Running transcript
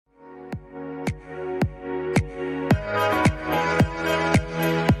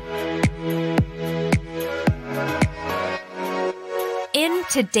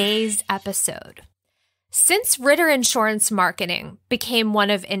today's episode. Since Ritter Insurance Marketing became one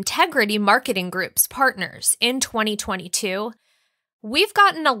of Integrity Marketing Group's partners in 2022, we've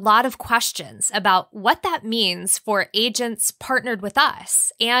gotten a lot of questions about what that means for agents partnered with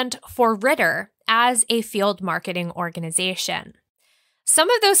us and for Ritter as a field marketing organization. Some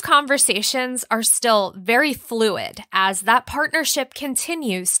of those conversations are still very fluid as that partnership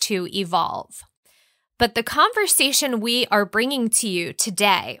continues to evolve. But the conversation we are bringing to you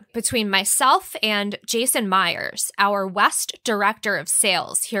today between myself and Jason Meyers, our West Director of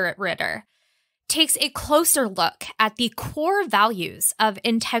Sales here at Ritter, takes a closer look at the core values of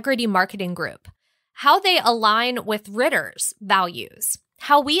Integrity Marketing Group, how they align with Ritter's values,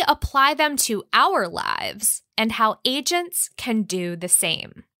 how we apply them to our lives, and how agents can do the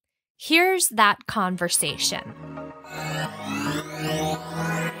same. Here's that conversation.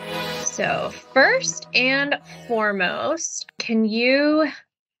 So first and foremost, can you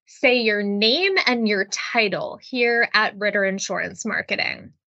say your name and your title here at Ritter Insurance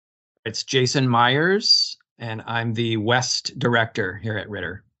Marketing? It's Jason Meyers, and I'm the West Director here at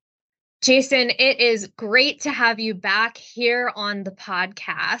Ritter. Jason, it is great to have you back here on the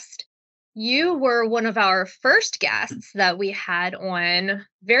podcast. You were one of our first guests that we had on.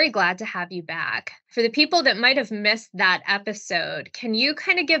 Very glad to have you back. For the people that might have missed that episode, can you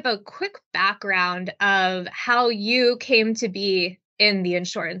kind of give a quick background of how you came to be in the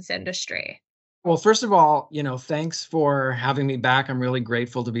insurance industry? Well, first of all, thanks for having me back. I'm really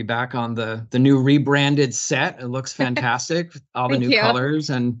grateful to be back on the new rebranded set. It looks fantastic, all the new colors.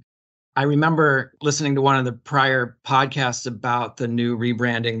 And I remember listening to one of the prior podcasts about the new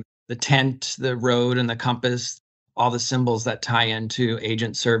rebranding, the tent, the road, and the compass, all the symbols that tie into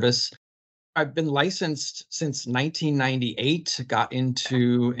agent service. I've been licensed since 1998, got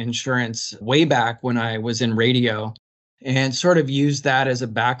into insurance way back when I was in radio, and sort of used that as a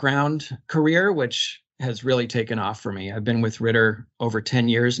background career, which has really taken off for me. I've been with Ritter over 10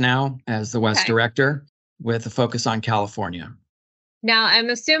 years now as the West Director with a focus on California. Now, I'm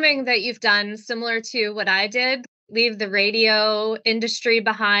assuming that you've done similar to what I did, leave the radio industry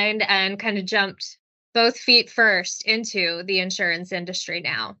behind and kind of jumped both feet first into the insurance industry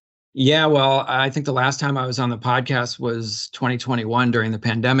now. Yeah, well, I think the last time I was on the podcast was 2021 during the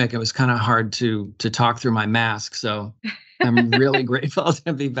pandemic. It was kind of hard to talk through my mask. So I'm really grateful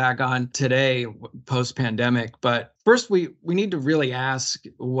to be back on today, post-pandemic. But first, we need to really ask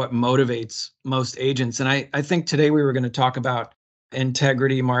what motivates most agents. And I think today we were going to talk about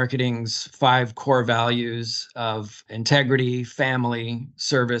Integrity Marketing's 5 core values of integrity, family,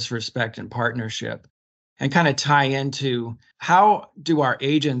 service, respect, and partnership, and kind of tie into how do our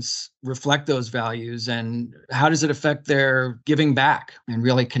agents reflect those values and how does it affect their giving back and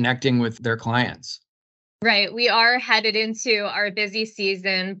really connecting with their clients? Right. We are headed into our busy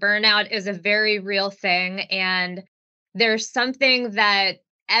season. Burnout is a very real thing. And there's something that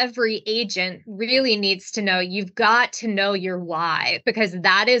every agent really needs to know. You've got to know your why, because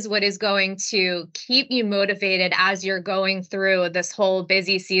that is what is going to keep you motivated as you're going through this whole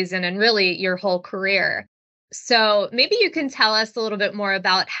busy season and really your whole career. So maybe you can tell us a little bit more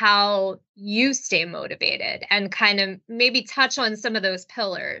about how you stay motivated and kind of maybe touch on some of those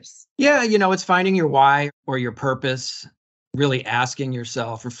pillars. Yeah, it's finding your why or your purpose, really asking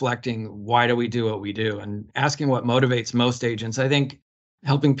yourself, reflecting, why do we do what we do, and asking what motivates most agents. I think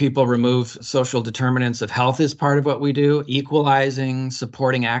helping people remove social determinants of health is part of what we do, equalizing,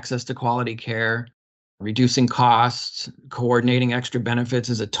 supporting access to quality care, reducing costs, coordinating extra benefits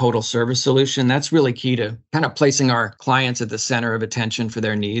as a total service solution. That's really key to kind of placing our clients at the center of attention for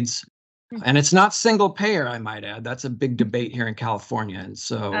their needs. And it's not single payer, I might add. That's a big debate here in California. And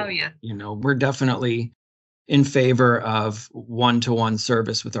so, we're definitely in favor of one-to-one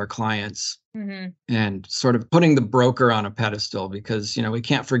service with our clients and sort of putting the broker on a pedestal because, we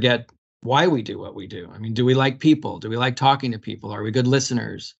can't forget why we do what we do. I mean, do we like people? Do we like talking to people? Are we good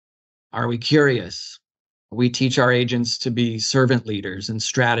listeners? Are we curious? We teach our agents to be servant leaders and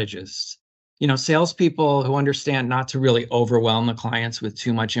strategists. Salespeople who understand not to really overwhelm the clients with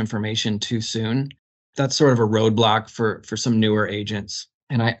too much information too soon. That's sort of a roadblock for some newer agents.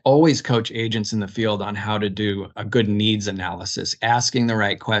 And I always coach agents in the field on how to do a good needs analysis, asking the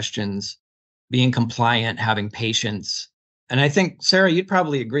right questions, being compliant, having patience. And I think, Sarah, you'd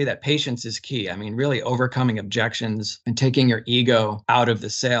probably agree that patience is key. I mean, really overcoming objections and taking your ego out of the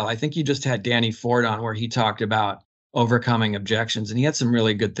sale. I think you just had Danny Ford on where he talked about overcoming objections. And he had some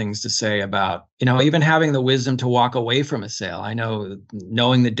really good things to say about, even having the wisdom to walk away from a sale. I know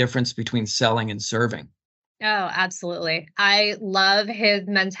knowing the difference between selling and serving. Oh, absolutely. I love his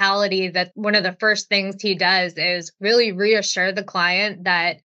mentality that one of the first things he does is really reassure the client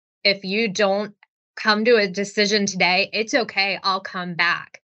that if you don't come to a decision today, it's okay. I'll come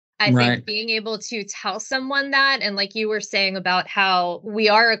back. I Right. think being able to tell someone that, and like you were saying about how we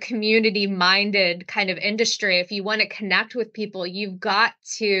are a community minded kind of industry, if you want to connect with people, you've got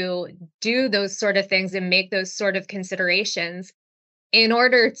to do those sort of things and make those sort of considerations in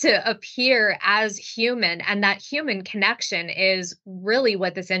order to appear as human. And that human connection is really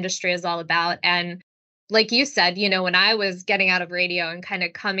what this industry is all about. And like you said, when I was getting out of radio and kind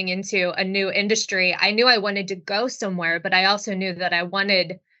of coming into a new industry, I knew I wanted to go somewhere, but I also knew that I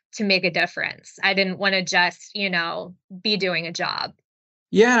wanted to make a difference. I didn't want to just, be doing a job.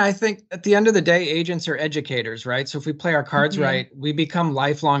 Yeah, and I think at the end of the day, agents are educators, right? So if we play our cards Mhm. right, we become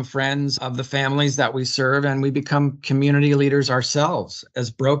lifelong friends of the families that we serve, and we become community leaders ourselves as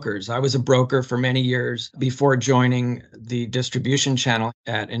brokers. I was a broker for many years before joining the distribution channel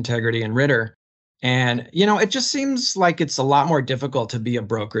at Integrity and Ritter. And, it just seems like it's a lot more difficult to be a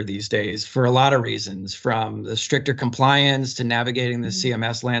broker these days for a lot of reasons, from the stricter compliance to navigating the Mhm.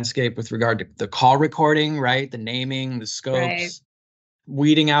 CMS landscape with regard to the call recording, right? The naming, the Right. scopes,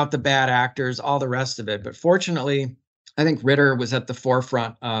 weeding out the bad actors, all the rest of it. But fortunately, I think Ritter was at the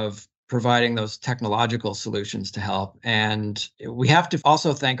forefront of providing those technological solutions to help. And we have to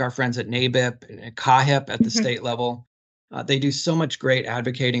also thank our friends at NABIP and CAHIP at the state level. They do so much great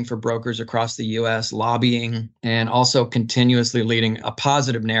advocating for brokers across the US, lobbying, and also continuously leading a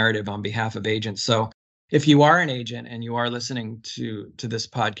positive narrative on behalf of agents. So if you are an agent and you are listening to this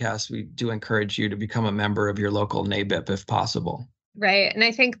podcast, we do encourage you to become a member of your local NABIP if possible. Right. And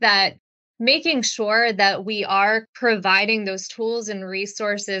I think that making sure that we are providing those tools and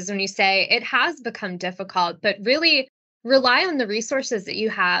resources when you say it has become difficult, but really rely on the resources that you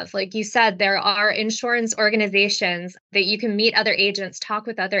have. Like you said, there are insurance organizations that you can meet other agents, talk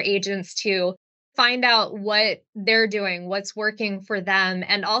with other agents to find out what they're doing, what's working for them.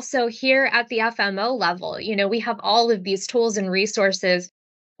 And also here at the FMO level, we have all of these tools and resources.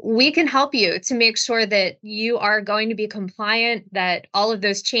 We can help you to make sure that you are going to be compliant, that all of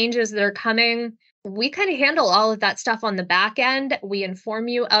those changes that are coming, we kind of handle all of that stuff on the back end. We inform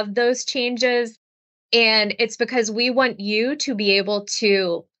you of those changes. And it's because we want you to be able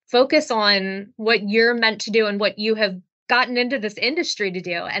to focus on what you're meant to do and what you have gotten into this industry to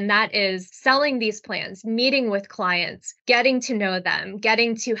do. And that is selling these plans, meeting with clients, getting to know them,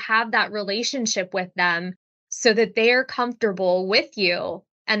 getting to have that relationship with them so that they are comfortable with you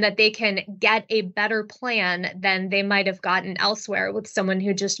and that they can get a better plan than they might have gotten elsewhere with someone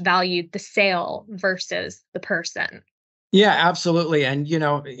who just valued the sale versus the person. Yeah, absolutely. And,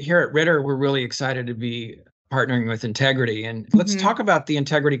 here at Ritter, we're really excited to be partnering with Integrity. And let's Mhm. talk about the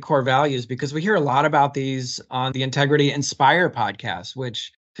Integrity core values because we hear a lot about these on the Integrity Inspire podcast,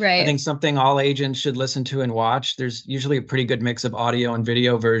 which I Right. think something all agents should listen to and watch. There's usually a pretty good mix of audio and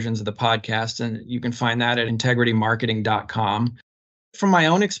video versions of the podcast, and you can find that at integritymarketing.com. From my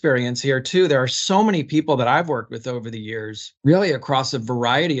own experience here too, there are so many people that I've worked with over the years, really across a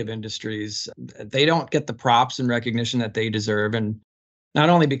variety of industries. They don't get the props and recognition that they deserve. And not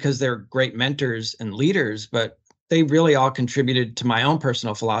only because they're great mentors and leaders, but they really all contributed to my own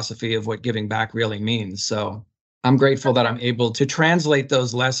personal philosophy of what giving back really means. So I'm grateful that I'm able to translate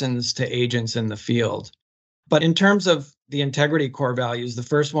those lessons to agents in the field. But in terms of the integrity core values, the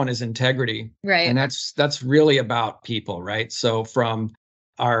first one is integrity. And Right. that's really about people, right? So from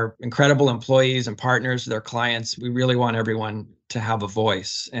our incredible employees and partners to their clients, we really want everyone to have a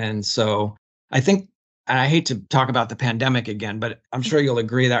voice. And so I think, and I hate to talk about the pandemic again, but I'm sure you'll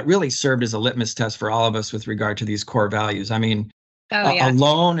agree that really served as a litmus test for all of us with regard to these core values. I mean, Oh, yeah.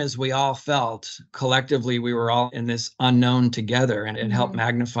 alone as we all felt, collectively, we were all in this unknown together, and it helped Mhm.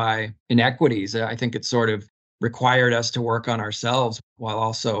 magnify inequities. I think it sort of required us to work on ourselves while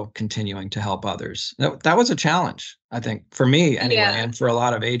also continuing to help others. That was a challenge, I think, for me anyway, Yeah. and for a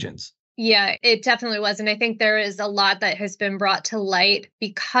lot of agents. Yeah, it definitely was. And I think there is a lot that has been brought to light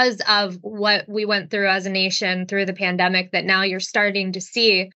because of what we went through as a nation through the pandemic that now you're starting to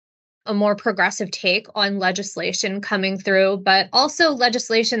see a more progressive take on legislation coming through, but also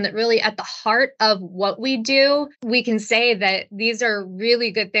legislation that really at the heart of what we do, we can say that these are really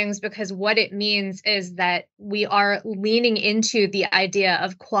good things because what it means is that we are leaning into the idea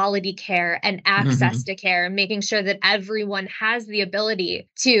of quality care and access Mhm. to care, making sure that everyone has the ability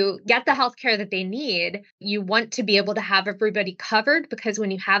to get the health care that they need. You want to be able to have everybody covered because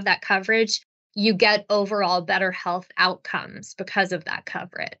when you have that coverage, you get overall better health outcomes because of that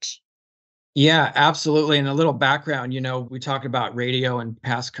coverage. Yeah, absolutely. And a little background, we talked about radio and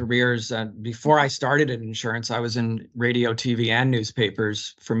past careers. Before I started in insurance, I was in radio, TV, and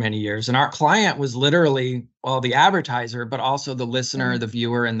newspapers for many years. And our client was literally, well, the advertiser, but also the listener, Mm. the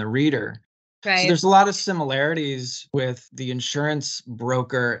viewer, and the reader. So Right. there's a lot of similarities with the insurance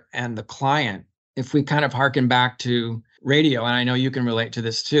broker and the client. If we kind of harken back to radio, and I know you can relate to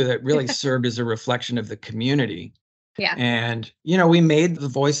this too, that really served as a reflection of the community. Yeah. And, we made the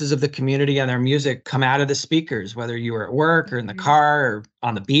voices of the community and their music come out of the speakers, whether you were at work or in the Mhm. car or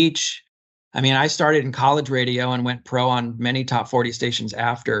on the beach. I mean, I started in college radio and went pro on many top 40 stations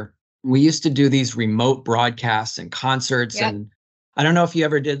after. We used to do these remote broadcasts and concerts. Yep. And I don't know if you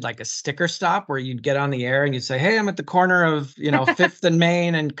ever did like a sticker stop where you'd get on the air and you'd say, "Hey, I'm at the corner of, 5th and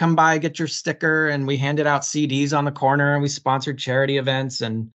Main and come by, get your sticker." And we handed out CDs on the corner and we sponsored charity events.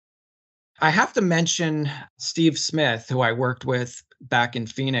 And I have to mention Steve Smith, who I worked with back in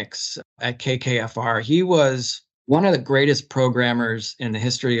Phoenix at KKFR. He was one of the greatest programmers in the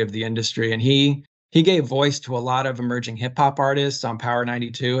history of the industry, and he gave voice to a lot of emerging hip hop artists on Power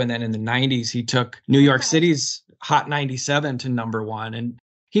 92. And then in the 90s, he took New York City's Hot 97 to number one. And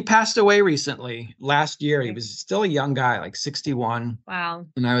he passed away recently last year. He was still a young guy, like 61. Wow.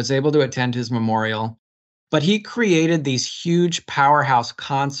 And I was able to attend his memorial. But he created these huge powerhouse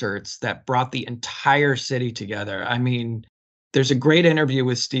concerts that brought the entire city together. I mean, there's a great interview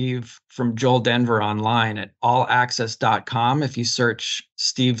with Steve from Joel Denver online at allaccess.com if you search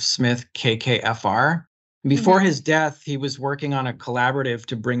Steve Smith KKFR. Before Mhm. his death, he was working on a collaborative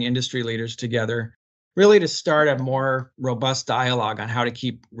to bring industry leaders together, really to start a more robust dialogue on how to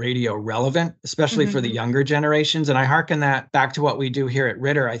keep radio relevant, especially for the Mhm. younger generations. And I hearken that back to what we do here at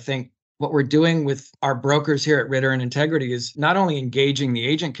Ritter. I think what we're doing with our brokers here at Ritter and Integrity is not only engaging the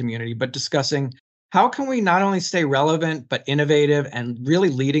agent community, but discussing how can we not only stay relevant, but innovative and really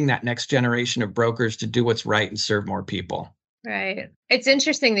leading that next generation of brokers to do what's right and serve more people. Right. It's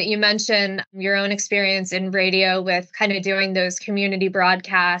interesting that you mention your own experience in radio with kind of doing those community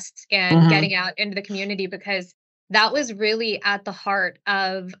broadcasts and Hmm. getting out into the community, because that was really at the heart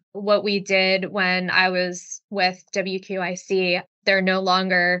of what we did when I was with WQIC. They're no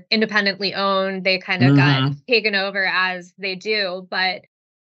longer independently owned. They kind of got Hmm. taken over as they do, but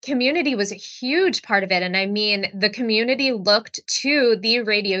community was a huge part of it. And I mean, the community looked to the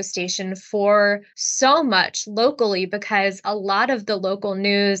radio station for so much locally, because a lot of the local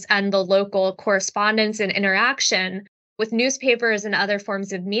news and the local correspondence and interaction with newspapers and other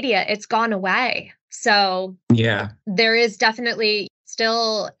forms of media, it's gone away. So Yeah. there is definitely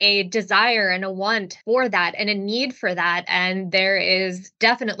still a desire and a want for that and a need for that. And there is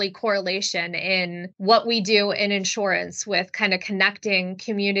definitely correlation in what we do in insurance with kind of connecting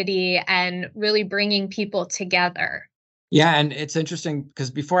community and really bringing people together. Yeah. And it's interesting because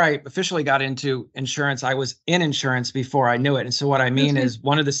before I officially got into insurance, I was in insurance before I knew it. And so what I mean Mhm. is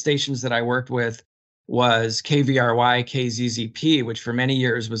one of the stations that I worked with was KVRY KZZP, which for many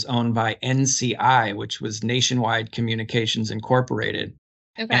years was owned by NCI, which was Nationwide Communications Incorporated.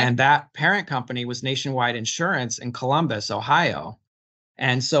 Okay. And that parent company was Nationwide Insurance in Columbus, Ohio.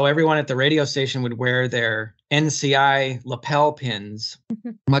 And so everyone at the radio station would wear their NCI lapel pins,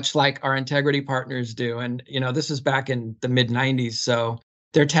 much like our integrity partners do. And, this is back in the mid 90s. So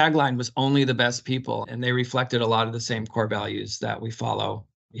their tagline was only the best people. And they reflected a lot of the same core values that we follow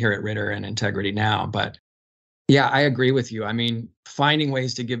here at Ritter and Integrity now. But yeah, I agree with you. I mean, finding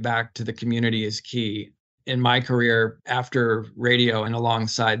ways to give back to the community is key. In my career after radio and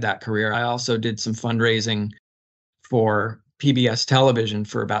alongside that career, I also did some fundraising for PBS television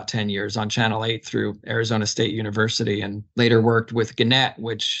for about 10 years on Channel 8 through Arizona State University, and later worked with Gannett,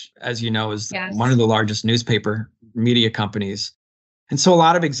 which, as you know, is one Yes. of the largest newspaper media companies. And so a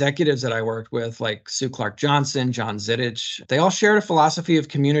lot of executives that I worked with, like Sue Clark Johnson, John Zidich, they all shared a philosophy of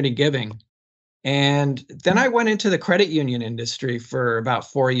community giving. And then I went into the credit union industry for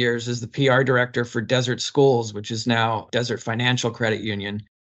about 4 years as the PR director for Desert Schools, which is now Desert Financial Credit Union.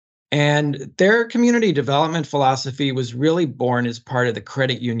 And their community development philosophy was really born as part of the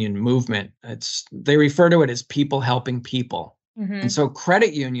credit union movement. They refer to it as people helping people. And Hmm. so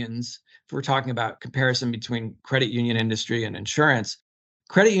credit unions, if we're talking about comparison between credit union industry and insurance,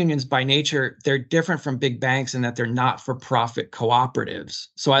 credit unions by nature, they're different from big banks in that they're not for profit cooperatives.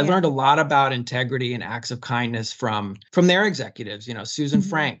 So I Yeah. learned a lot about integrity and acts of kindness from their executives, Susan Mhm.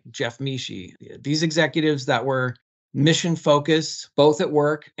 Frank, Jeff Mishi, these executives that were mission focused, both at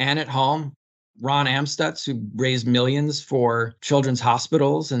work and at home. Ron Amstutz, who raised millions for children's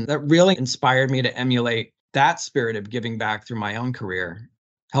hospitals. And that really inspired me to emulate that spirit of giving back through my own career.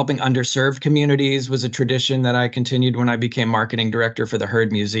 Helping underserved communities was a tradition that I continued when I became marketing director for the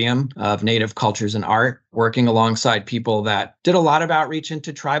Heard Museum of Native Cultures and Art, working alongside people that did a lot of outreach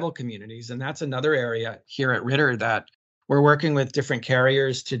into tribal communities. And that's another area here at Ritter that we're working with different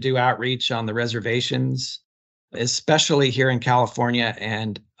carriers to do outreach on the reservations, especially here in California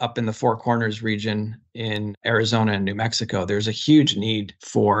and up in the Four Corners region in Arizona and New Mexico. There's a huge need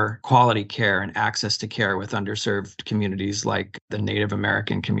for quality care and access to care with underserved communities like the Native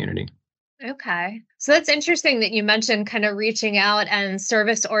American community. Okay. So that's interesting that you mentioned kind of reaching out and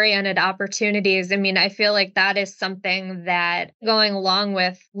service-oriented opportunities. I mean, I feel like that is something that going along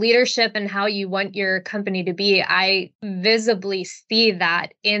with leadership and how you want your company to be, I visibly see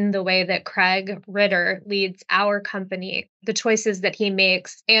that in the way that Craig Ritter leads our company, the choices that he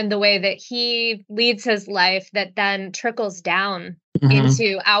makes, and the way that he leads his life that then trickles down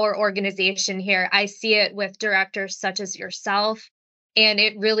into our organization here. I see it with directors such as yourself. And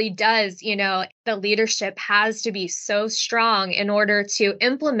it really does, the leadership has to be so strong in order to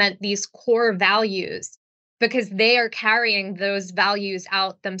implement these core values because they are carrying those values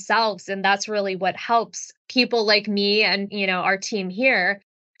out themselves. And that's really what helps people like me and, our team here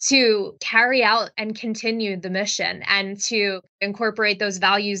to carry out and continue the mission and to incorporate those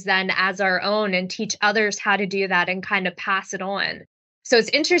values then as our own and teach others how to do that and kind of pass it on. So it's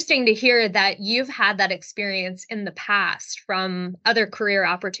interesting to hear that you've had that experience in the past from other career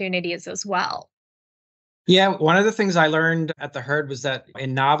opportunities as well. Yeah, one of the things I learned at the Herd was that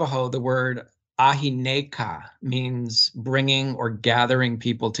in Navajo, the word ahineka means bringing or gathering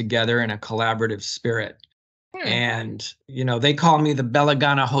people together in a collaborative spirit. And, they call me the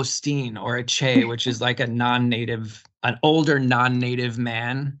Belagana Hosteen or a Che, which is like an older non-native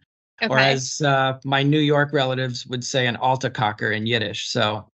man. Okay. Or as my New York relatives would say, an Altacocker in Yiddish.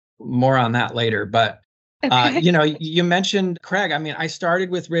 So more on that later. But, you mentioned Craig. I mean, I started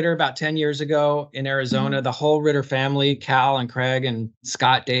with Ritter about 10 years ago in Arizona. The whole Ritter family, Cal and Craig and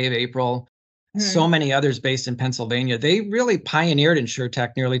Scott, Dave, April, so many others based in Pennsylvania. They really pioneered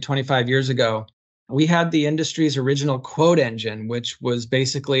InsurTech nearly 25 years ago. We had the industry's original quote engine, which was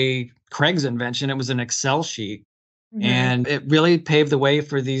basically Craig's invention. It was an Excel sheet. And it really paved the way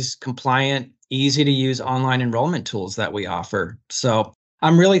for these compliant, easy to use online enrollment tools that we offer. So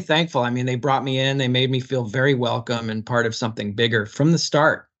I'm really thankful. I mean, they brought me in, they made me feel very welcome and part of something bigger from the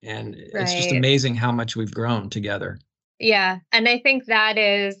start. And it's just amazing how much we've grown together. Yeah. And I think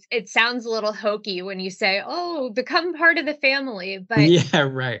it sounds a little hokey when you say, oh, become part of the family. But yeah,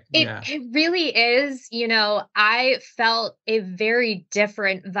 right. It really is, I felt a very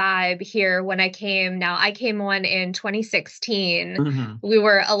different vibe here when I came. Now, I came on in 2016. We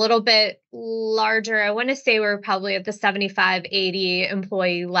were a little bit larger. I want to say we were probably at the 75, 80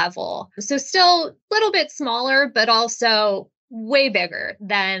 employee level. So still a little bit smaller, but also way bigger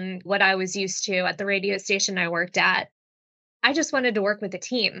than what I was used to at the radio station I worked at. I just wanted to work with a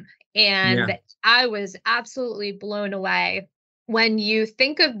team. And I was absolutely blown away when you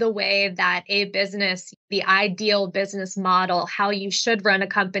think of the way that a business, the ideal business model, how you should run a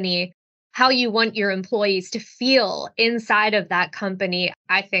company, how you want your employees to feel inside of that company.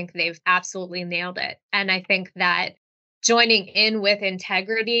 I think they've absolutely nailed it. And I think that joining in with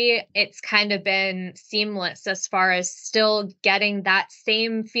integrity, it's kind of been seamless as far as still getting that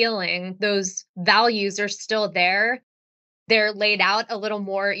same feeling. Those values are still there. They're laid out a little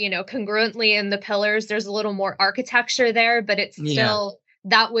more, congruently in the pillars. There's a little more architecture there, but it's still,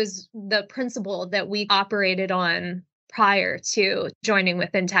 that was the principle that we operated on prior to joining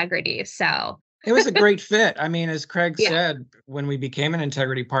with integrity. So it was a great fit. I mean, as Craig said, when we became an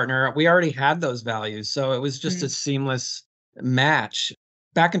integrity partner, we already had those values. So it was just a seamless match.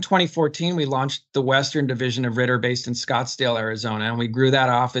 Back in 2014, we launched the Western division of Ritter based in Scottsdale, Arizona, and we grew that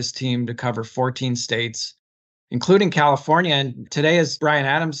office team to cover 14 states, including California. And today, as Brian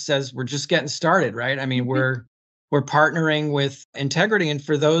Adams says, we're just getting started, right? I mean, we're partnering with Integrity. And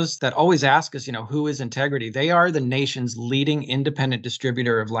for those that always ask us, who is Integrity? They are the nation's leading independent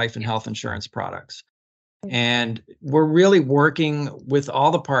distributor of life and health insurance products. And we're really working with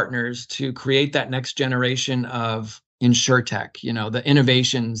all the partners to create that next generation of InsurTech, the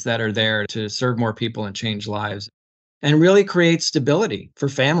innovations that are there to serve more people and change lives and really create stability for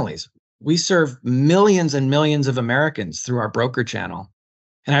families. We serve millions and millions of Americans through our broker channel.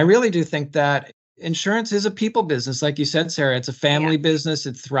 And I really do think that insurance is a people business. Like you said, Sarah, it's a family business.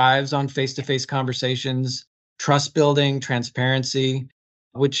 It thrives on face-to-face conversations, trust building, transparency,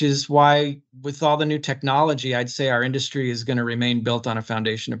 which is why with all the new technology, I'd say our industry is going to remain built on a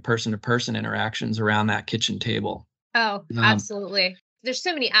foundation of person-to-person interactions around that kitchen table. Oh, absolutely. There's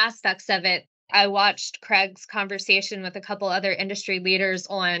so many aspects of it. I watched Craig's conversation with a couple other industry leaders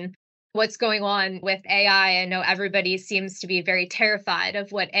on what's going on with AI. I know everybody seems to be very terrified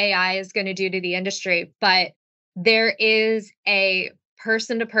of what AI is going to do to the industry, but there is a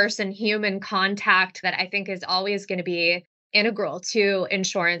person to person human contact that I think is always going to be integral to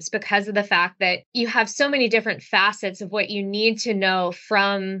insurance because of the fact that you have so many different facets of what you need to know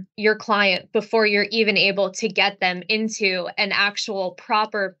from your client before you're even able to get them into an actual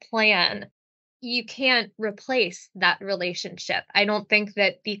proper plan. You can't replace that relationship. I don't think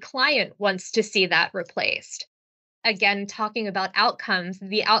that the client wants to see that replaced. Again, talking about outcomes,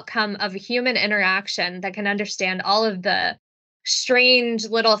 the outcome of a human interaction that can understand all of the strange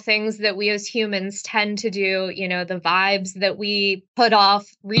little things that we as humans tend to do, the vibes that we put off,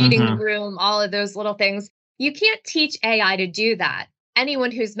 reading the room, all of those little things. You can't teach AI to do that. Anyone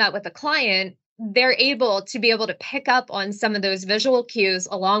who's met with a client, they're able to pick up on some of those visual cues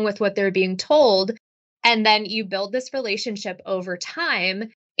along with what they're being told. And then you build this relationship over time.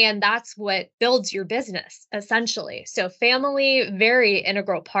 And that's what builds your business, essentially. So family, very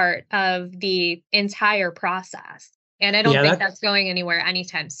integral part of the entire process. And I don't think that's going anywhere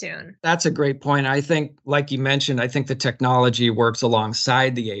anytime soon. That's a great point. I think, like you mentioned, I think the technology works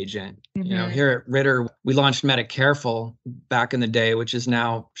alongside the agent. Here at Ritter, we launched Medicareful back in the day, which is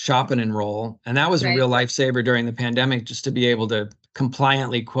now Shop and Enroll. And that was a real lifesaver during the pandemic, just to be able to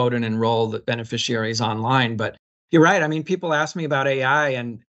compliantly quote and enroll the beneficiaries online. But you're right. I mean, people ask me about AI,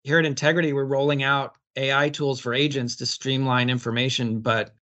 and here at Integrity, we're rolling out AI tools for agents to streamline information,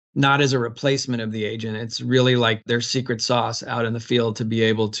 but not as a replacement of the agent. It's really like their secret sauce out in the field to be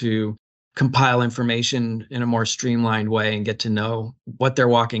able to compile information in a more streamlined way and get to know what they're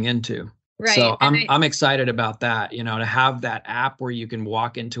walking into. Right. So I'm excited about that, to have that app where you can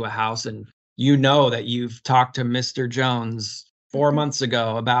walk into a house and that you've talked to Mr. Jones 4 months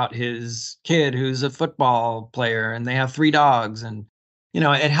ago about his kid who's a football player and they have 3 dogs. And,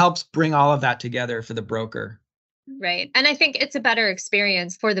 it helps bring all of that together for the broker. Right. And I think it's a better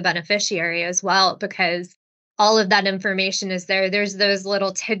experience for the beneficiary as well, because all of that information is there. There's those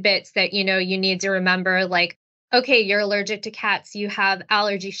little tidbits that, you need to remember, like, okay, you're allergic to cats. You have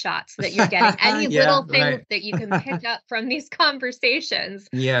allergy shots that you're getting. Any little things that you can pick up from these conversations.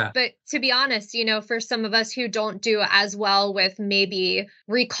 Yeah. But to be honest, for some of us who don't do as well with maybe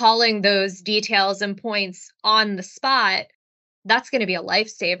recalling those details and points on the spot, that's going to be a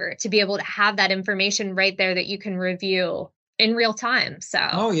lifesaver to be able to have that information right there that you can review in real time. So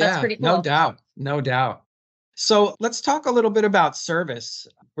that's pretty cool. No doubt. So let's talk a little bit about service.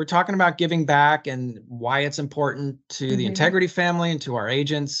 We're talking about giving back and why it's important to the Integrity family and to our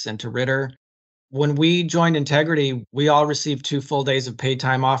agents and to Ritter. When we joined Integrity, we all received 2 full days of paid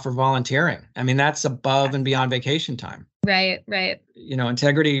time off for volunteering. I mean, that's above and beyond vacation time. Right.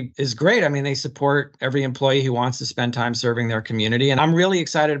 Integrity is great. I mean, they support every employee who wants to spend time serving their community. And I'm really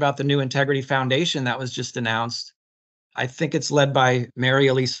excited about the new Integrity Foundation that was just announced. I think it's led by Mary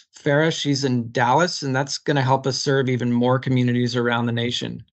Elise Farah. She's in Dallas, and that's going to help us serve even more communities around the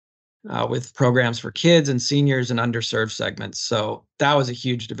nation with programs for kids and seniors and underserved segments. So that was a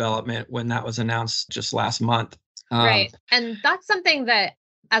huge development when that was announced just last month. Right. And that's something that,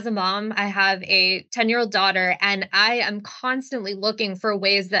 as a mom, I have a 10-year-old daughter, and I am constantly looking for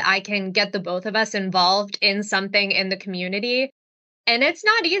ways that I can get the both of us involved in something in the community. And it's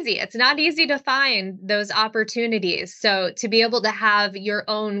not easy. It's not easy to find those opportunities. So to be able to have your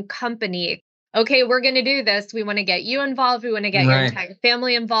own company, okay, we're going to do this. We want to get you involved. We want to get your entire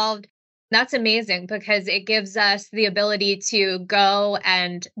family involved. That's amazing because it gives us the ability to go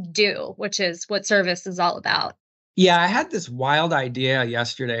and do, which is what service is all about. Yeah, I had this wild idea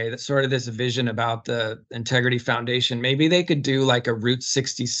yesterday, that sort of this vision about the Integrity Foundation. Maybe they could do like a Route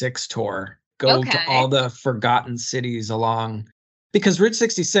 66 tour, go to all the forgotten cities along, because Route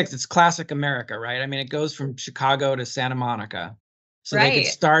 66, it's classic America, right? I mean, it goes from Chicago to Santa Monica. So they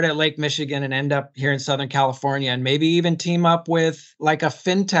could start at Lake Michigan and end up here in Southern California, and maybe even team up with like a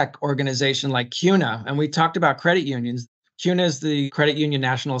fintech organization like CUNA. And we talked about credit unions. CUNA is the Credit Union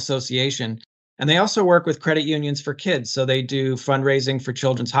National Association. And they also work with credit unions for kids. So they do fundraising for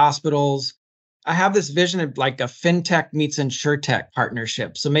children's hospitals. I have this vision of like a fintech meets insurtech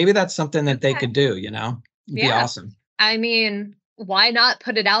partnership. So maybe that's something that they could do, It'd be awesome. I mean, why not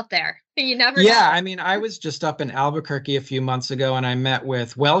put it out there? You never know. I mean, I was just up in Albuquerque a few months ago and I met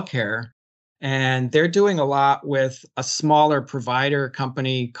with WellCare, and they're doing a lot with a smaller provider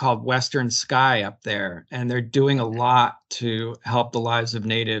company called Western Sky up there. And they're doing a lot to help the lives of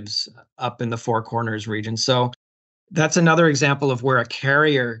natives up in the Four Corners region. So that's another example of where a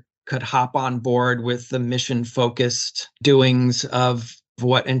carrier could hop on board with the mission-focused doings of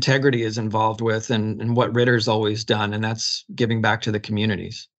what integrity is involved with and what Ritter's always done. And that's giving back to the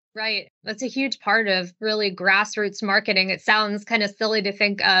communities. Right. That's a huge part of really grassroots marketing. It sounds kind of silly to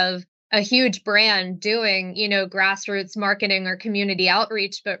think of a huge brand doing, grassroots marketing or community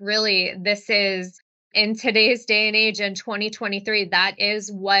outreach, but really this is in today's day and age in 2023, that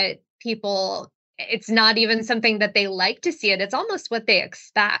is what it's not even something that they like to see it. It's almost what they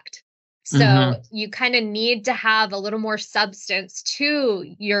expect. So you kind of need to have a little more substance to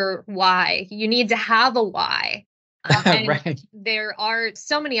your why. You need to have a why. And Right. there are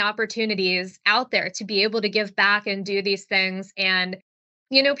so many opportunities out there to be able to give back and do these things. And,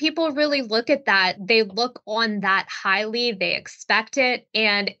 people really look at that. They look on that highly. They expect it.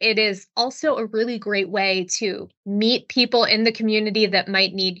 And it is also a really great way to meet people in the community that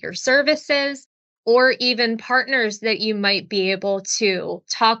might need your services, or even partners that you might be able to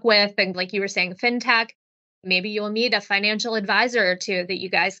talk with. And like you were saying, fintech, maybe you'll meet a financial advisor or two that you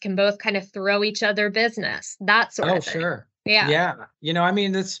guys can both kind of throw each other business, that sort of thing. Sure. Yeah. Yeah.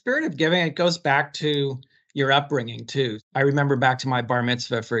 The spirit of giving, it goes back to your upbringing too. I remember back to my bar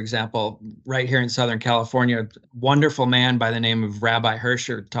mitzvah, for example, right here in Southern California, a wonderful man by the name of Rabbi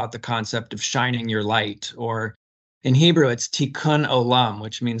Hersher taught the concept of shining your light, or in Hebrew, it's tikkun olam,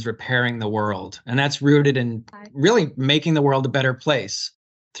 which means repairing the world. And that's rooted in really making the world a better place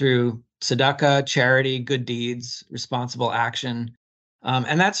through tzedakah, charity, good deeds, responsible action.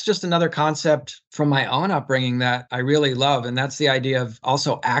 And that's just another concept from my own upbringing that I really love. And that's the idea of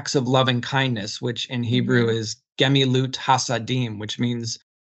also acts of loving kindness, which in Hebrew is gemilut hasadim, which means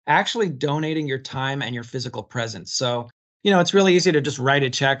actually donating your time and your physical presence. So, it's really easy to just write a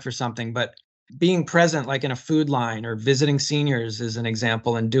check for something, but being present, like in a food line or visiting seniors is an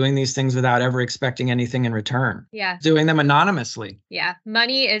example, and doing these things without ever expecting anything in return. Yeah. Doing them anonymously. Yeah.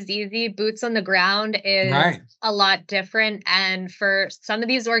 Money is easy. Boots on the ground is a lot different. And for some of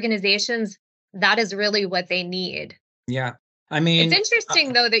these organizations, that is really what they need. Yeah. It's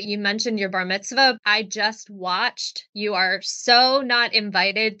interesting, though, that you mentioned your bar mitzvah. I just watched You Are So Not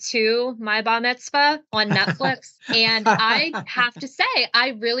Invited to My Bar Mitzvah on Netflix. And I have to say,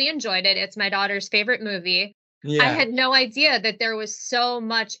 I really enjoyed it. It's my daughter's favorite movie. Yeah. I had no idea that there was so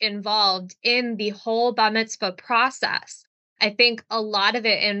much involved in the whole bar mitzvah process. I think a lot of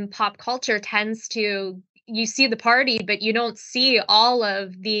it in pop culture tends to, you see the party, but you don't see all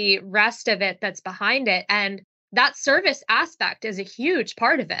of the rest of it that's behind it. And that service aspect is a huge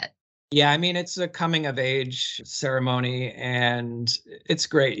part of it. Yeah, it's a coming of age ceremony, and it's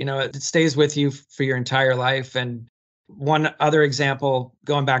great. It stays with you for your entire life. And one other example,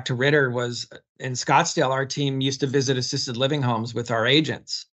 going back to Ritter, was in Scottsdale, our team used to visit assisted living homes with our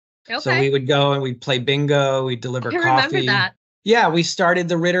agents. Okay. So we would go and we'd play bingo, we'd deliver coffee. I remember that. Yeah, we started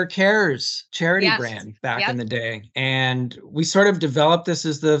the Ritter Cares charity brand back in the day. And we sort of developed this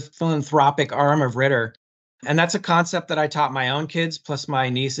as the philanthropic arm of Ritter. And that's a concept that I taught my own kids, plus my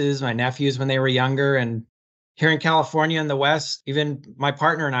nieces, my nephews when they were younger. And here in California in the West, even my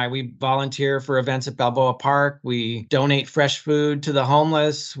partner and I, we volunteer for events at Balboa Park. We donate fresh food to the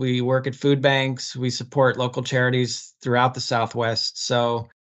homeless. We work at food banks. We support local charities throughout the Southwest. So,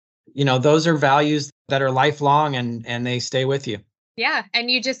 those are values that are lifelong and they stay with you. Yeah. And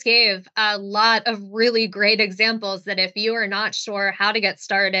you just gave a lot of really great examples that if you are not sure how to get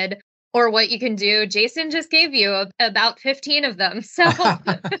started, or what you can do, Jason just gave you about 15 of them. So,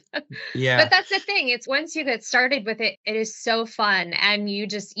 yeah. But that's the thing. It's once you get started with it, it is so fun. And you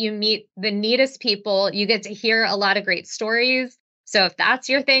meet the neatest people. You get to hear a lot of great stories. So if that's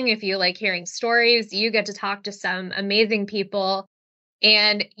your thing, if you like hearing stories, you get to talk to some amazing people,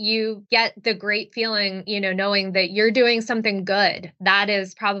 and you get the great feeling, knowing that you're doing something good. That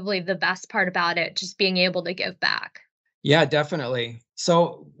is probably the best part about it, just being able to give back. Yeah, definitely.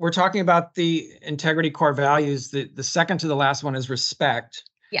 So we're talking about the integrity core values. The second to the last one is respect.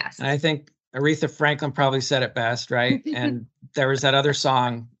 Yes. And I think Aretha Franklin probably said it best, right? And there was that other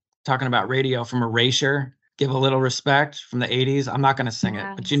song talking about radio from Erasure, Give a Little Respect, from the 80s. I'm not going to sing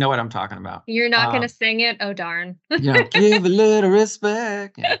it, but you know what I'm talking about. You're not going to sing it? Oh, darn. Give a little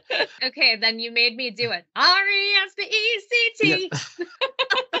respect. Yeah. Okay, then you made me do it. R-E-S-P-E-C-T.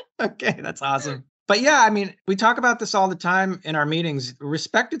 Yeah. Okay, that's awesome. But yeah, we talk about this all the time in our meetings.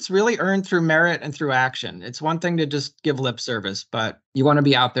 Respect, it's really earned through merit and through action. It's one thing to just give lip service, but you want to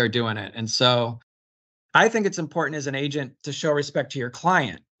be out there doing it. And so I think it's important as an agent to show respect to your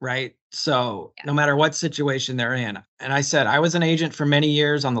client, right? So no matter what situation they're in. And I said, I was an agent for many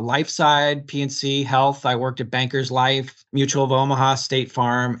years on the life side, P&C, health. I worked at Bankers Life, Mutual of Omaha, State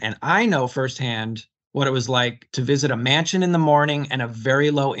Farm. And I know firsthand what it was like to visit a mansion in the morning and a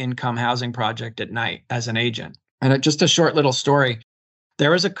very low income housing project at night as an agent. And just a short little story.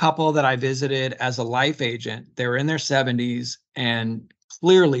 There was a couple that I visited as a life agent. They were in their 70s and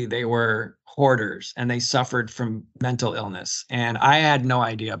clearly they were hoarders and they suffered from mental illness. And I had no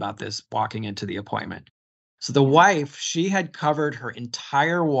idea about this walking into the appointment. So the wife, she had covered her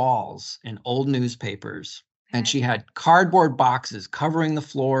entire walls in old newspapers, and Okay. she had cardboard boxes covering the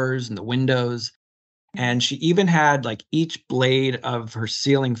floors and the windows. And she even had like each blade of her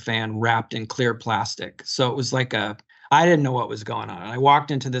ceiling fan wrapped in clear plastic. So it was like I didn't know what was going on. I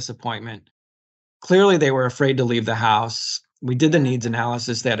walked into this appointment. Clearly, they were afraid to leave the house. We did the Yeah. needs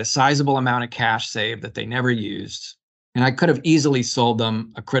analysis. They had a sizable amount of cash saved that they never used. And I could have easily sold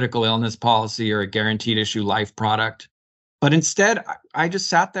them a critical illness policy or a guaranteed issue life product. But instead, I just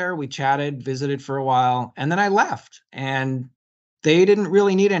sat there, we chatted, visited for a while, and then I left. And they didn't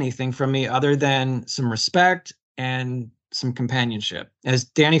really need anything from me other than some respect and some companionship. As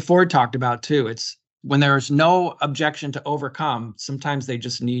Danny Ford talked about too, it's when there's no objection to overcome, sometimes they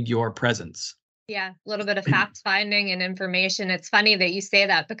just need your presence. Yeah, a little bit of fact finding and information. It's funny that you say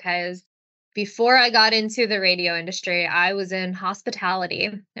that because before I got into the radio industry, I was in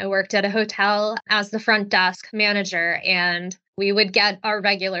hospitality. I worked at a hotel as the front desk manager, and we would get our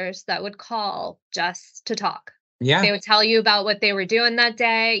regulars that would call just to talk. Yeah. They would tell you about what they were doing that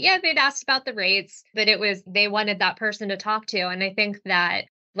day. Yeah, they'd ask about the rates, but they wanted that person to talk to. And I think that,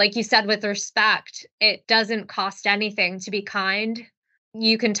 like you said, with respect, it doesn't cost anything to be kind.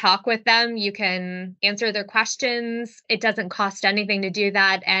 You can talk with them, you can answer their questions. It doesn't cost anything to do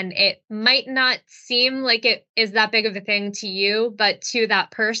that. And it might not seem like it is that big of a thing to you, but to that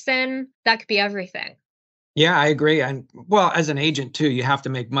person, that could be everything. Yeah, I agree. And well, as an agent too, you have to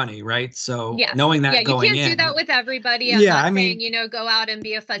make money, right? So Yeah. knowing Yeah, that you going can't do in. that with everybody. I'm Yeah, not I saying, mean, go out and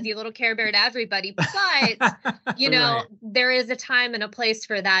be a fuzzy little Care Bear to everybody, but right. there is a time and a place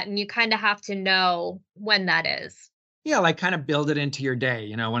for that. And you kind of have to know when that is. Yeah, like kind of build it into your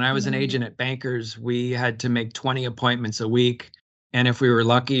day. When I was an Mhm. agent at Bankers, we had to make 20 appointments a week. And if we were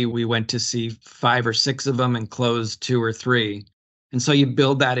lucky, we went to see 5 or 6 of them and closed 2 or 3. And so you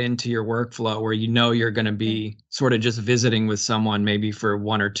build that into your workflow where you're going to Yeah. be sort of just visiting with someone maybe for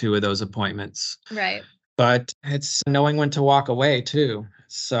 1 or 2 of those appointments. Right. But it's knowing when to walk away too.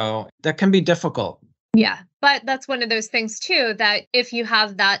 So that can be difficult. Yeah. But that's one of those things too, that if you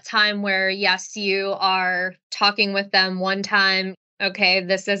have that time where, yes, you are talking with them one time, okay,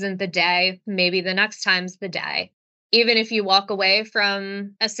 this isn't the day, maybe the next time's the day. Even if you walk away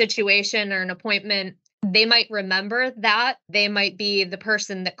from a situation or an appointment, they might remember that. They might be the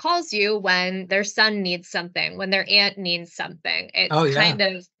person that calls you when their son needs something, when their aunt needs something. It's Oh, yeah. kind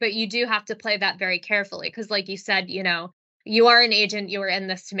of, but you do have to play that very carefully because, like you said, you are an agent, you are in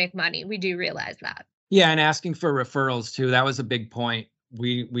this to make money. We do realize that. Yeah, and asking for referrals too. That was a big point.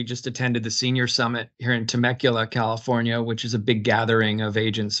 We just attended the senior summit here in Temecula, California, which is a big gathering of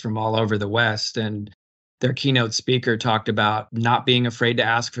agents from all over the West. And their keynote speaker talked about not being afraid to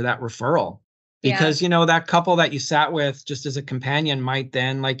ask for that referral. Yeah. Because, that couple that you sat with just as a companion might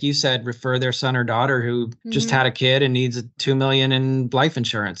then, like you said, refer their son or daughter who just Mhm. had a kid and needs 2 million in life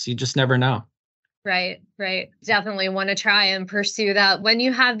insurance. You just never know. Right, right. Definitely want to try and pursue that when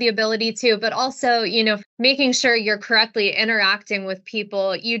you have the ability to, but also, making sure you're correctly interacting with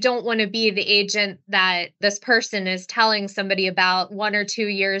people. You don't want to be the agent that this person is telling somebody about 1 or 2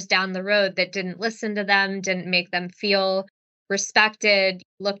 years down the road that didn't listen to them, didn't make them feel respected,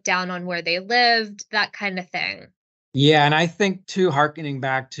 looked down on where they lived, that kind of thing. Yeah, and I think too, hearkening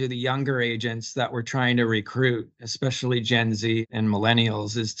back to the younger agents that we're trying to recruit, especially Gen Z and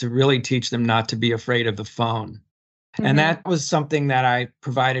millennials, is to really teach them not to be afraid of the phone. And Mhm. that was something that I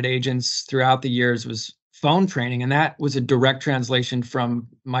provided agents throughout the years was phone training. And that was a direct translation from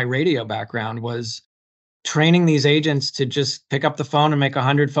my radio background was training these agents to just pick up the phone and make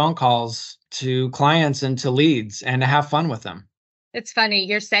 100 phone calls to clients and to leads and to have fun with them. It's funny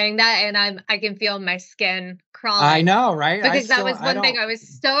you're saying that, and I can feel my skin I crawling. know, right? Because that was I one thing don't, I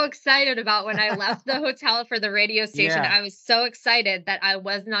was so excited about when I left the hotel for the radio station. yeah. I was so excited that I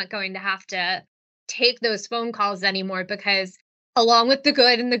was not going to have to take those phone calls anymore because along with the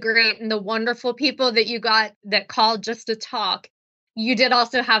good and the great and the wonderful people that you got that called just to talk, you did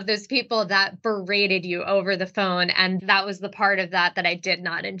also have those people that berated you over the phone. And that was the part of that I did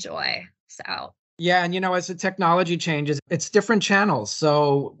not enjoy. So, Yeah, and as the technology changes, it's different channels.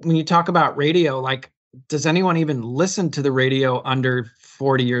 So when you talk about radio, like, does anyone even listen to the radio under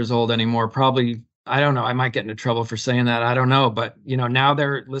 40 years old anymore? Probably, I don't know. I might get into trouble for saying that. I don't know. But, now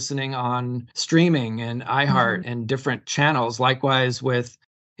they're listening on streaming and iHeart mhm. and different channels. Likewise with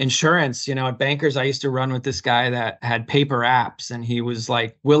insurance, at Bankers, I used to run with this guy that had paper apps, and he was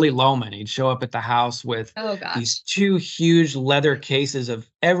like Willie Loman. He'd show up at the house with Oh gosh. these two huge leather cases of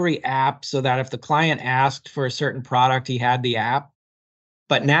every app so that if the client asked for a certain product, he had the app.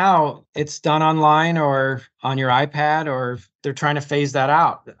 But now it's done online or on your iPad, or they're trying to phase that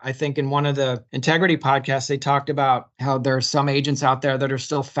out. I think in one of the Integrity podcasts, they talked about how there are some agents out there that are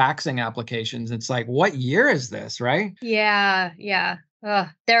still faxing applications. It's like, what year is this, right? Yeah, yeah. Ugh.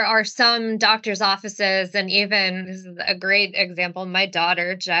 There are some doctor's offices, and even this is a great example. My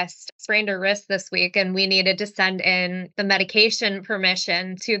daughter just sprained her wrist this week, and we needed to send in the medication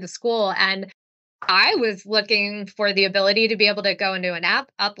permission to the school. And I was looking for the ability to be able to go into an app,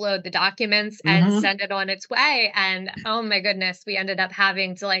 upload the documents, and Mm-hmm. send it on its way. And oh my goodness, we ended up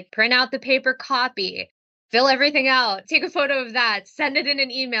having to like print out the paper copy, fill everything out, take a photo of that, send it in an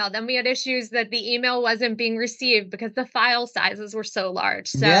email. Then we had issues that the email wasn't being received because the file sizes were so large.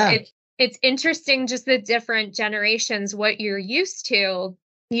 So Yeah. it's interesting just the different generations, what you're used to.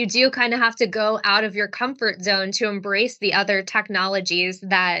 You do kind of have to go out of your comfort zone to embrace the other technologies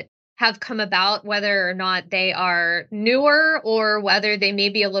that have come about, whether or not they are newer or whether they may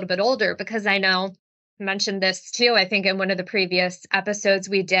be a little bit older. Because I know I mentioned this too, I think in one of the previous episodes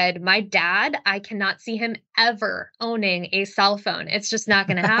we did, my dad, I cannot see him ever owning a cell phone. It's just not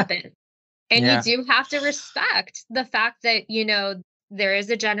going to happen. And you Yeah. do have to respect the fact that, there is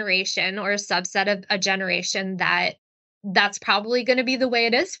a generation or a subset of a generation that's probably going to be the way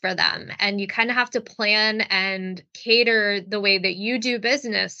it is for them. And you kind of have to plan and cater the way that you do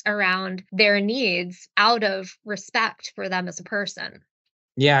business around their needs out of respect for them as a person.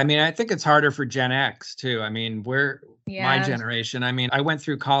 Yeah. I mean, I think it's harder for Gen X too. I mean, we're my Yeah, generation. I mean, I went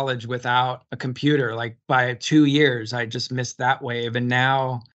through college without a computer. Like by 2 years, I just missed that wave. And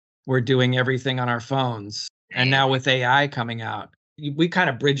now we're doing everything on our phones. And right. now with AI coming out, we kind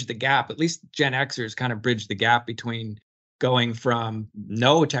of bridge the gap. At least Gen Xers kind of bridge the gap between going from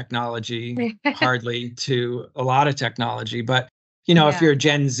no technology hardly to a lot of technology. But if Yeah, you're a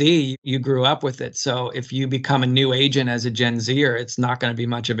Gen Z, you grew up with it. So if you become a new agent as a Gen Zer, it's not going to be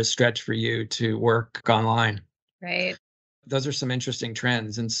much of a stretch for you to work online. right. Those are some interesting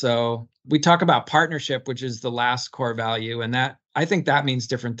trends. And so we talk about partnership, which is the last core value. And that I think that means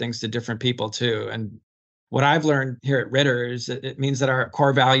different things to different people too. And what I've learned here at Ritter is that it means that our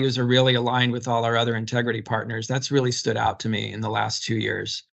core values are really aligned with all our other integrity partners. That's really stood out to me in the last 2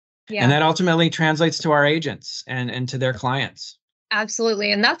 years. And Yeah. that ultimately translates to our agents and to their clients.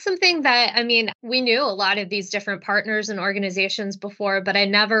 Absolutely. And that's something that, I mean, we knew a lot of these different partners and organizations before, but I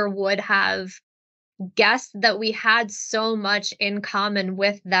never would have guessed that we had so much in common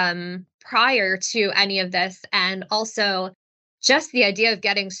with them prior to any of this. And also, just the idea of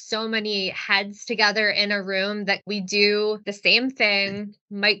getting so many heads together in a room that we do the same thing,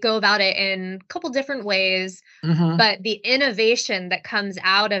 might go about it in a couple different ways, Hmm. but the innovation that comes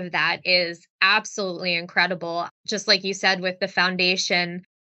out of that is absolutely incredible. Just like you said with the foundation,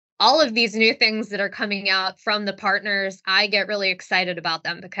 all of these new things that are coming out from the partners, I get really excited about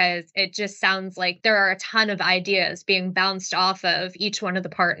them because it just sounds like there are a ton of ideas being bounced off of each one of the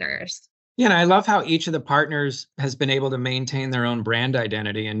partners. Yeah, and I love how each of the partners has been able to maintain their own brand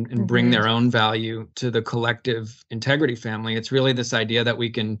identity and bring Hmm. their own value to the collective integrity family. It's really this idea that we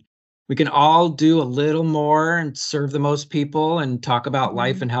can all do a little more and serve the most people and talk about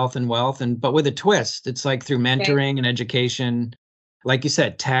life Hmm. and health and wealth, but with a twist. It's like through Okay. mentoring and education, like you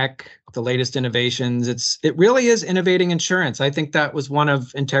said, tech, the latest innovations. It really is innovating insurance. I think that was one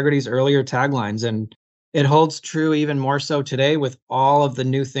of Integrity's earlier taglines, and it holds true even more so today with all of the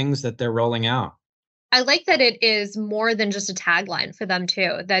new things that they're rolling out. I like that it is more than just a tagline for them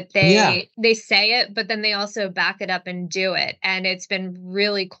too, that Yeah. they say it, but then they also back it up and do it. And it's been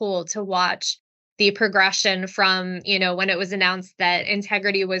really cool to watch the progression from, when it was announced that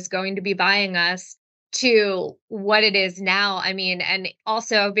Integrity was going to be buying us to what it is now. I mean, and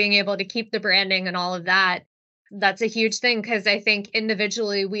also being able to keep the branding and all of that. That's a huge thing because I think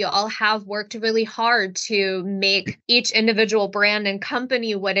individually we all have worked really hard to make each individual brand and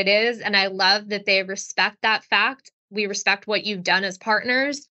company what it is. And I love that they respect that fact. We respect what you've done as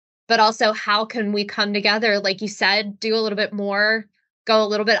partners, but also how can we come together, like you said, do a little bit more, go a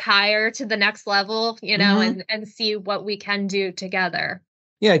little bit higher to the next level, Hmm. and see what we can do together.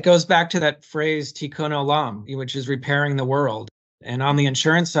 Yeah, it goes back to that phrase tikkun olam, which is repairing the world. And on the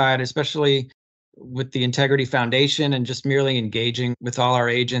insurance side, especially with the Integrity Foundation and just merely engaging with all our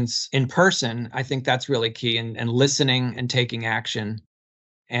agents in person, I think that's really key, and listening and taking action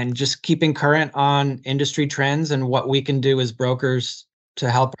and just keeping current on industry trends and what we can do as brokers to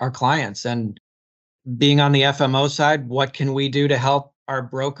help our clients. And being on the FMO side, what can we do to help our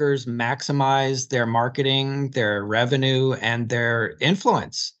brokers maximize their marketing, their revenue, and their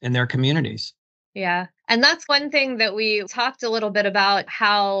influence in their communities. Yeah. And that's one thing that we talked a little bit about,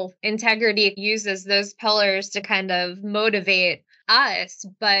 how integrity uses those pillars to kind of motivate us.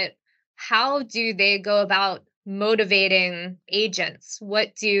 But how do they go about motivating agents?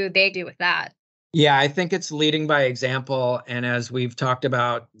 What do they do with that? Yeah, I think it's leading by example. And as we've talked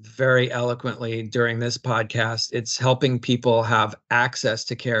about very eloquently during this podcast, it's helping people have access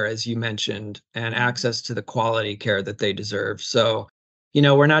to care, as you mentioned, and access to the quality care that they deserve. So,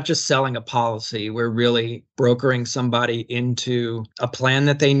 we're not just selling a policy, we're really brokering somebody into a plan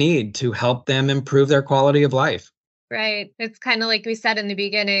that they need to help them improve their quality of life. Right. It's kind of like we said in the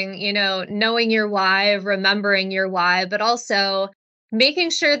beginning, knowing your why, remembering your why, but also making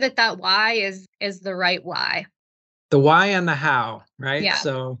sure that that why is the right why. The why and the how, right? Yeah.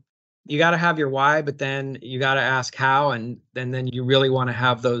 So you got to have your why, but then you got to ask how, and then you really want to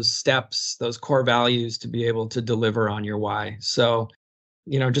have those steps, those core values to be able to deliver on your why. So,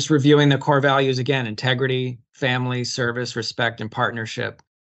 just reviewing the core values again: integrity, family, service, respect, and partnership.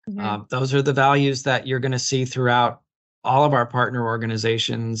 Those are the values that you're going to see throughout all of our partner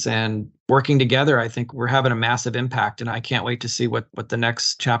organizations, and working together, I think we're having a massive impact, and I can't wait to see what the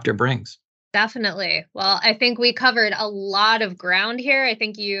next chapter brings. Definitely. Well, I think we covered a lot of ground here. I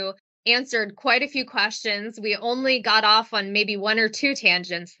think you answered quite a few questions. We only got off on maybe one or two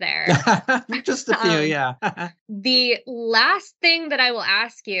tangents there. Just a few, yeah. The last thing that I will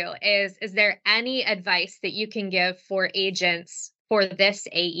ask you is there any advice that you can give for agents for this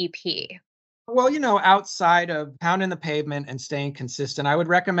AEP? Well, outside of pounding the pavement and staying consistent, I would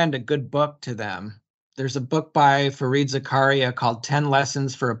recommend a good book to them. There's a book by Fareed Zakaria called 10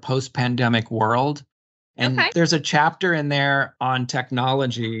 Lessons for a Post-Pandemic World. And there's a chapter in there on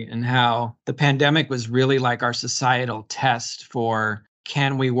technology and how the pandemic was really like our societal test for,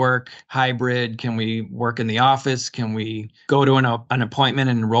 can we work hybrid? Can we work in the office? Can we go to an appointment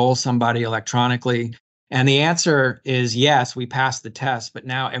and enroll somebody electronically? And the answer is yes, we passed the test, but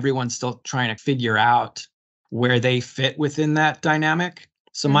now everyone's still trying to figure out where they fit within that dynamic.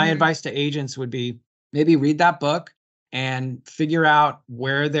 So my advice to agents would be maybe read that book and figure out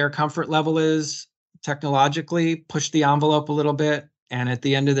where their comfort level is technologically, push the envelope a little bit, and at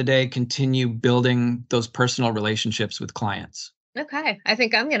the end of the day, continue building those personal relationships with clients. Okay. I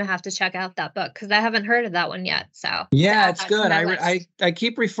think I'm going to have to check out that book because I haven't heard of that one yet. So yeah, it's good. I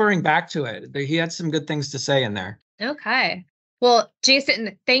keep referring back to it. He had some good things to say in there. Okay. Well,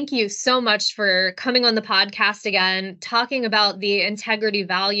 Jason, thank you so much for coming on the podcast again, talking about the integrity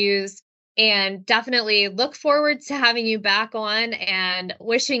values, and definitely look forward to having you back on, and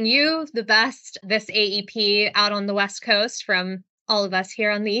wishing you the best this AEP out on the West Coast from all of us here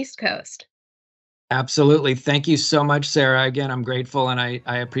on the East Coast. Absolutely. Thank you so much, Sarah. Again, I'm grateful, and I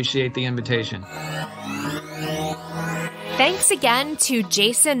appreciate the invitation. Thanks again to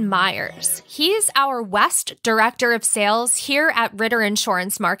Jason Meyers. He's our West Director of Sales here at Ritter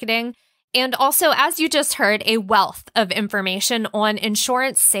Insurance Marketing, and also, as you just heard, a wealth of information on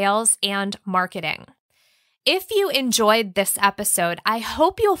insurance sales and marketing. If you enjoyed this episode, I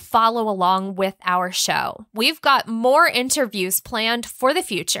hope you'll follow along with our show. We've got more interviews planned for the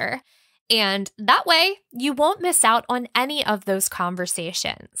future, and that way you won't miss out on any of those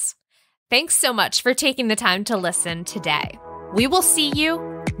conversations. Thanks so much for taking the time to listen today. We will see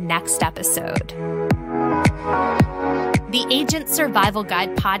you next episode. The Agent Survival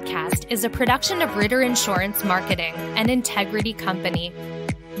Guide podcast is a production of Ritter Insurance Marketing, an integrity company.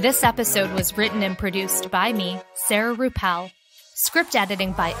 This episode was written and produced by me, Sarah Ruppel. Script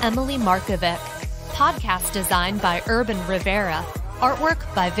editing by Emily Markovic. Podcast design by Urban Rivera.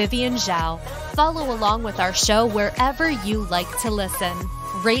 Artwork by Vivian Zhao. Follow along with our show wherever you like to listen.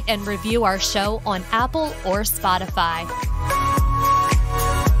 Rate and review our show on Apple or Spotify.